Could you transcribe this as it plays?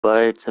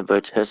What's up,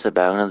 just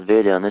about another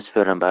video. In this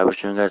video, I'm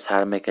showing you guys how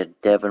to make a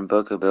Devin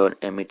Booker build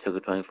in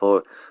Nba2k24.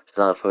 So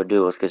without further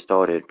ado, let's get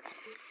started.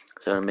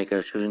 So to make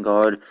a shooting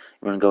guard,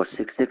 you're gonna go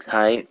 6'6"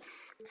 height,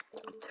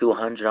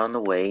 200 on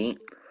the weight,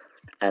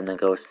 and then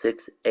go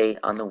 6'8"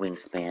 on the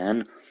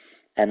wingspan.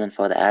 And then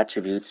for the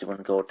attributes, you're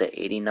gonna go with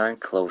the 89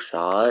 close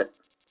shot.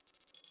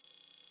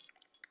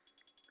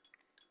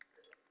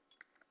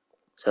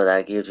 So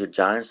that gives you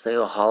Giant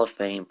Slayer Hall of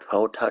Fame,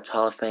 Pro Touch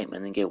Hall of Fame,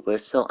 and then get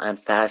Whistle and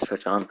Fast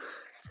Twitch on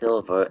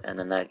Silver, and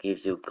then that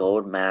gives you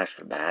Gold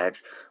Master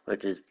Badge,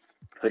 which is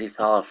pretty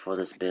solid for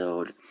this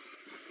build.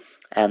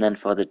 And then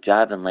for the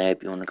driving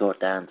lamp, you want to go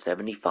with that on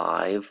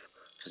 75,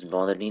 which is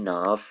more than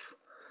enough.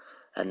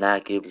 And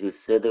that gives you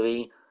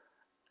Slithery,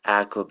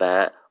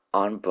 Acrobat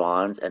on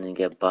Bronze, and then you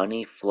get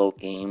Bunny, Float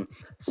Game,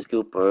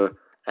 Scooper,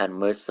 and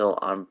Whistle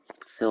on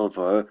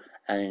Silver,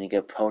 and then you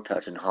get Pro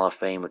Touch and Hall of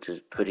Fame, which is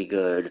pretty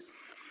good.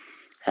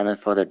 And then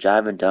for the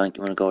drive and dunk,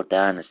 you want to go with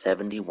that in a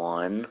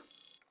 71.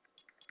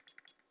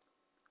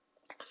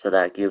 So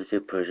that gives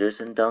you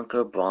Precision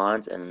Dunker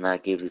Bronze, and then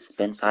that gives you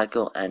Spin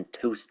Cycle and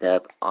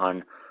 2-Step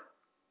on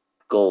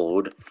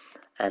Gold.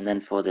 And then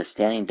for the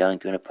standing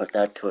dunk, you're going to put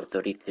that to a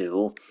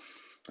 32.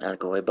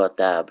 Not worry about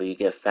that, but you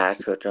get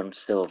Fast Twitch on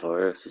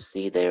Silver, as you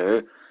see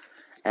there.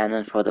 And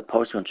then for the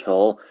post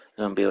control,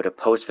 you're going to be able to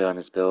post on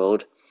this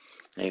build.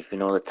 And if you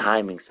know the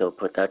timing, so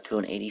put that to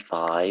an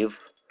 85.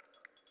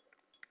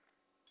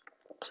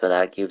 So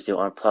that gives you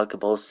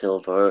Unpluggable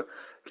Silver,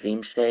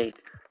 Dream Shake,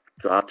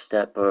 Drop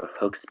Stepper,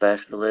 Hook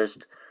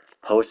Specialist,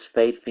 Post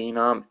Fade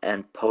Phenom,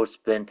 and Post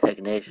Spin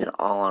Technician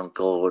all on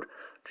gold,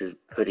 which is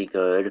pretty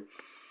good.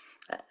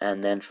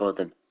 And then for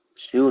the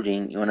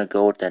shooting, you want to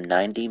go with the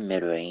 90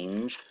 mid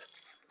range.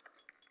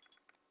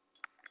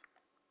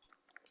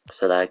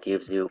 So that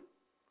gives you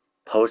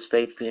Post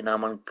Fade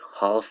Phenom on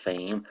Hall of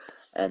Fame,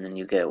 and then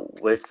you get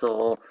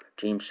Whistle,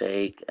 Dream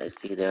Shake, I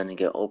see there, and you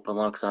get Open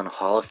Looks on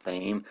Hall of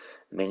Fame,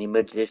 Mini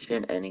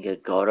Magician, and you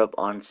get Guard Up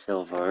on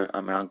Silver,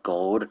 on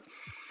Gold,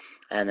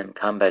 and then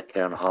Comeback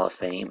Kid on Hall of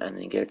Fame, and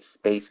then you get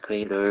Space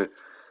Creator,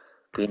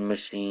 Green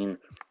Machine,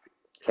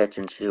 Catch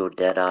and Shoot,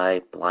 Deadeye,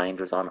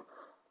 Blinders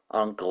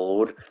on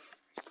Gold,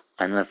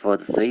 and then for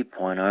the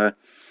 3-pointer,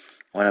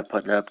 I want to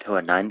put that up to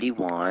a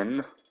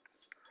 91.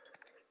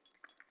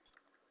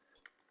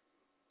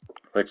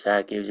 Which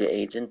that gives you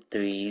Agent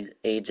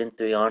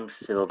 3 on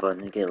Silver,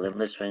 and you get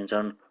Limitless Range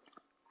on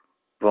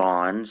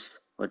Bronze,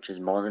 which is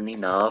more than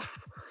enough.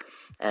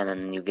 And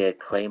then you get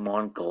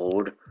Claymore on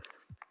Gold,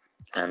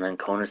 and then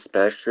Corner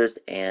Specialist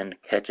and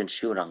Catch and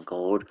Shoot on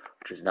Gold,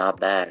 which is not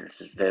bad. It's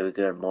just very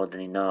good, more than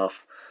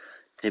enough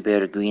to be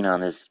able to green on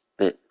this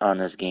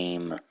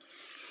game.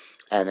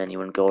 And then you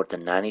would go with the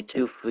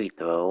 92 free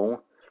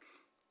throw,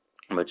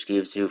 which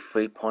gives you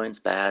 3 points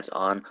badge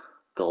on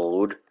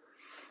Gold.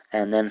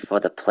 And then for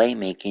the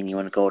playmaking, you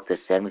want to go with the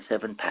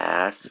 77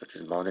 pass, which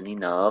is more than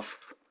enough.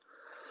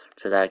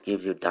 So that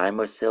gives you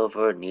Dimer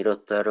Silver, Needle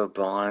Threader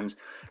Bronze,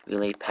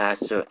 Relay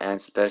Passer, and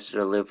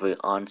Special Delivery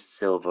on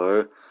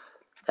Silver.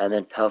 And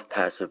then Tough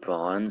Passer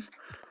Bronze.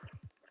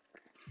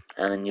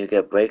 And then you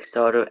get Break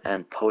Starter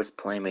and Post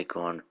Playmaker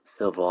on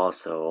Silver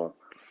also.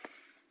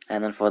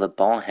 And then for the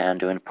ball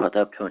handler, and put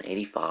up to an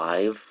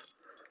 85.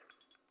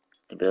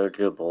 To be able to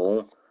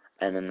dribble.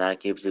 And then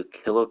that gives you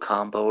Killer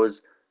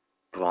Combos,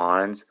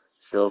 Bronze,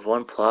 Silver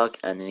and Pluck,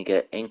 and then you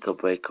get Ankle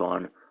Breaker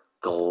on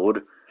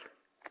Gold.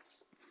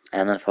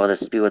 And then for the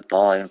speed with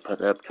ball, you can put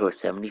it up to a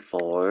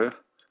 74,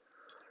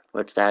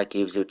 which that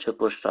gives you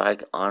Triple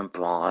Strike on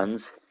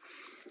Bronze.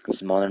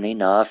 It's more than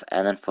enough.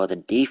 And then for the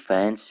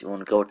defense, you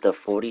want to go with the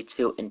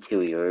 42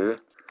 interior.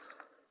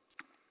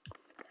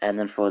 And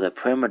then for the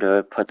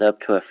perimeter, put it up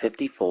to a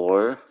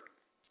 54.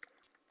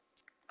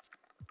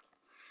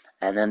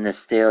 And then the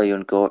steal, you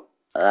can go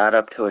that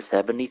up to a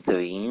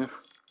 73.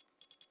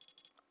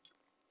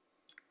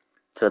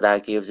 So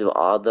that gives you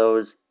all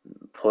those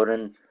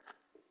important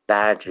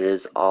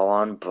badges all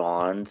on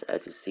Bronze,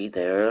 as you see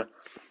there.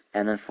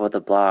 And then for the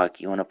block,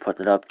 you want to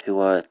put it up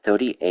to a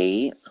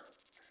 38.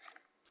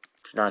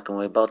 Not gonna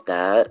worry about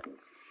that.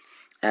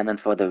 And then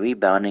for the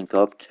rebounding,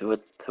 go up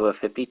to a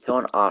 52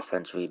 on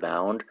offense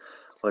rebound,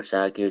 which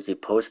that gives you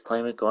post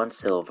playmaker on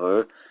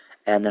Silver.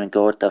 And then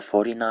go with the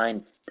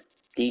 49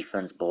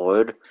 defense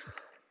board.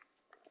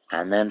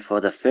 And then for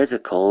the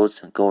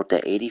physicals, go with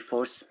the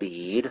 84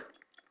 speed,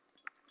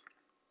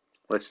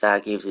 which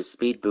that gives you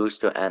speed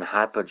booster and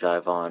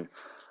hyperdrive on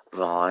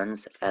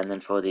Bronze. And then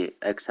for the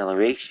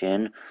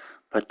acceleration,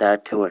 put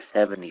that to a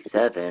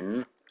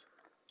 77,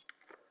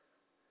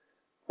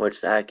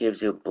 which that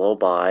gives you blow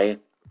by.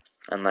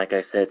 And like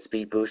I said,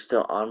 Speed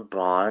Booster on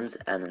Bronze,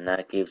 and then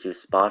that gives you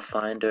Spot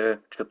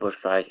Finder, Triple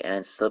Strike,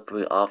 and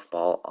Slippery Off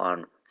Ball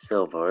on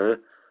Silver.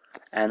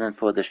 And then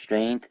for the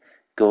Strength,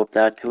 go up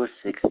that to a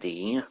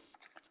 60.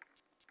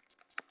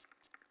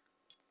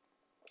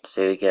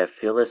 So you get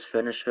Fearless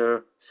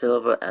Finisher,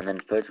 Silver, and then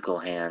Physical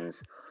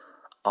Hands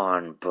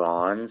on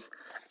Bronze.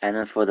 And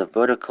then for the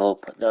Vertical,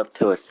 put it up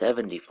to a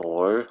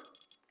 74.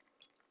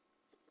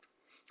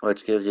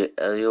 Which gives you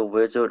Aerial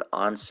Wizard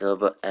on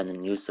Silver, and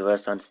then use the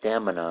rest on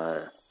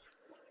Stamina.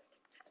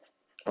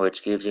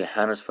 which gives you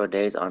handles for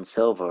days on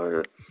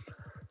silver.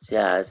 So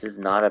yeah, this is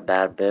not a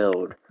bad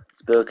build.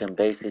 This build can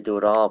basically do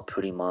it all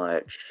pretty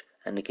much.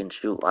 And it can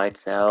shoot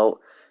lights out,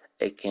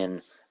 it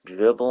can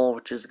dribble,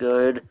 which is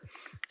good,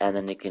 and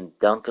then it can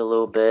dunk a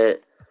little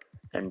bit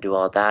and do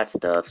all that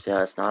stuff. So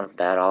yeah, it's not a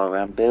bad all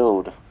around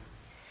build.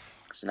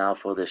 So now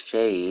for the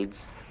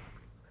shades,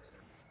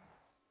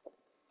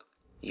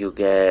 you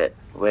get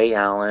Ray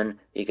Allen,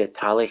 you get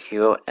Tyler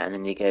Hero, and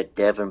then you get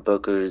Devin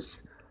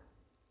Booker's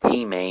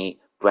teammate,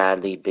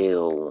 Bradley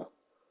Beal.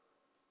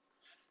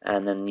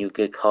 And then you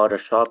get called a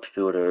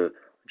sharpshooter,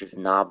 which is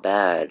not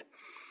bad.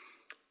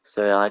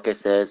 So yeah, like I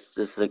said, this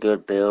is a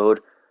good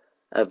build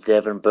of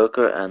Devin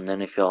Booker, and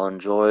then if y'all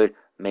enjoyed,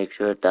 make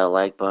sure to hit that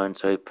like button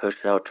so you push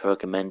it out to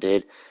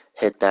recommended,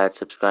 hit that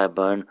subscribe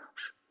button,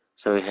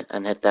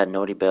 and hit that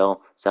noti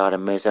bell so I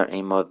don't miss out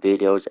any more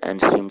videos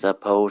and streams I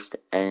post,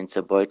 and it's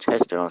your boy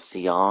Chester, I'll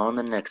see y'all on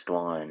the next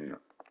one.